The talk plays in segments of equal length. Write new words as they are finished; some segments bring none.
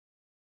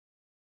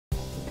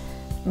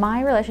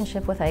My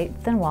relationship with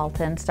 8th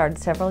Walton started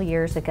several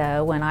years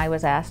ago when I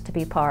was asked to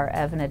be part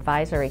of an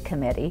advisory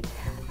committee,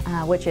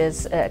 which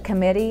is a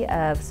committee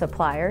of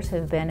suppliers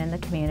who've been in the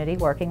community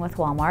working with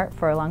Walmart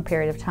for a long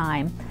period of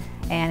time.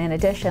 And in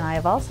addition, I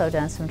have also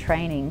done some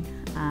training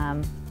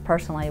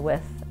personally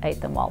with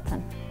 8th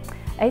Walton.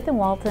 8th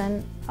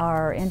Walton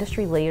are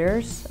industry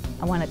leaders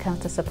when it comes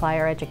to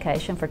supplier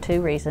education for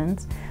two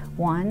reasons.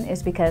 One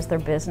is because their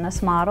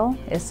business model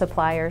is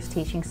suppliers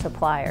teaching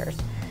suppliers.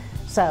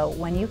 So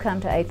when you come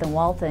to 8th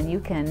Walton,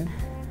 you can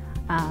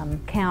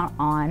count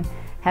on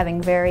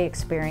having very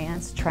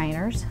experienced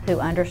trainers who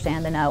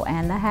understand the know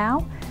and the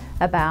how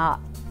about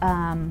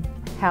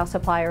how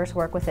suppliers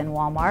work within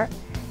Walmart.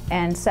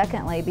 And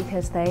secondly,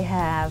 because they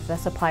have a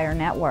supplier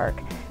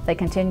network, they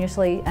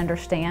continuously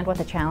understand what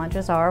the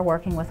challenges are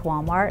working with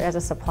Walmart as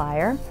a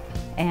supplier,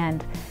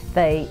 and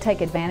they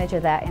take advantage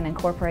of that and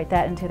incorporate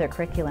that into their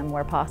curriculum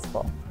where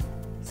possible.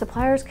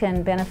 Suppliers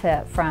can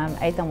benefit from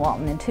 8th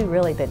Walton in two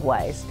really big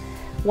ways.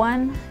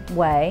 One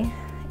way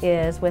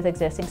is with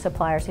existing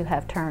suppliers who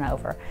have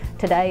turnover.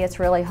 Today it's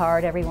really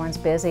hard, everyone's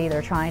busy,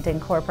 they're trying to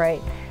incorporate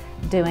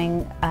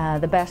doing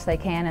the best they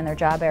can in their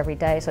job every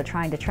day, so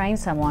trying to train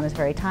someone is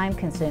very time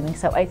consuming.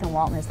 So 8th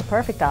Walton is the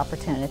perfect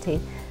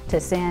opportunity to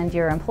send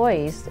your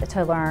employees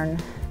to learn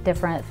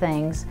different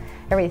things,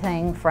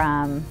 everything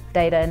from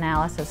data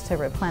analysis to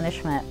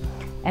replenishment.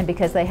 And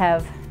because they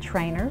have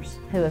trainers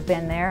who have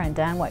been there and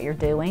done what you're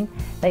doing,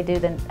 they do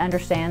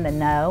understand the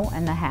know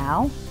and the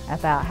how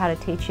about how to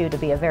teach you to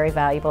be a very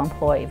valuable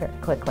employee very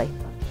quickly.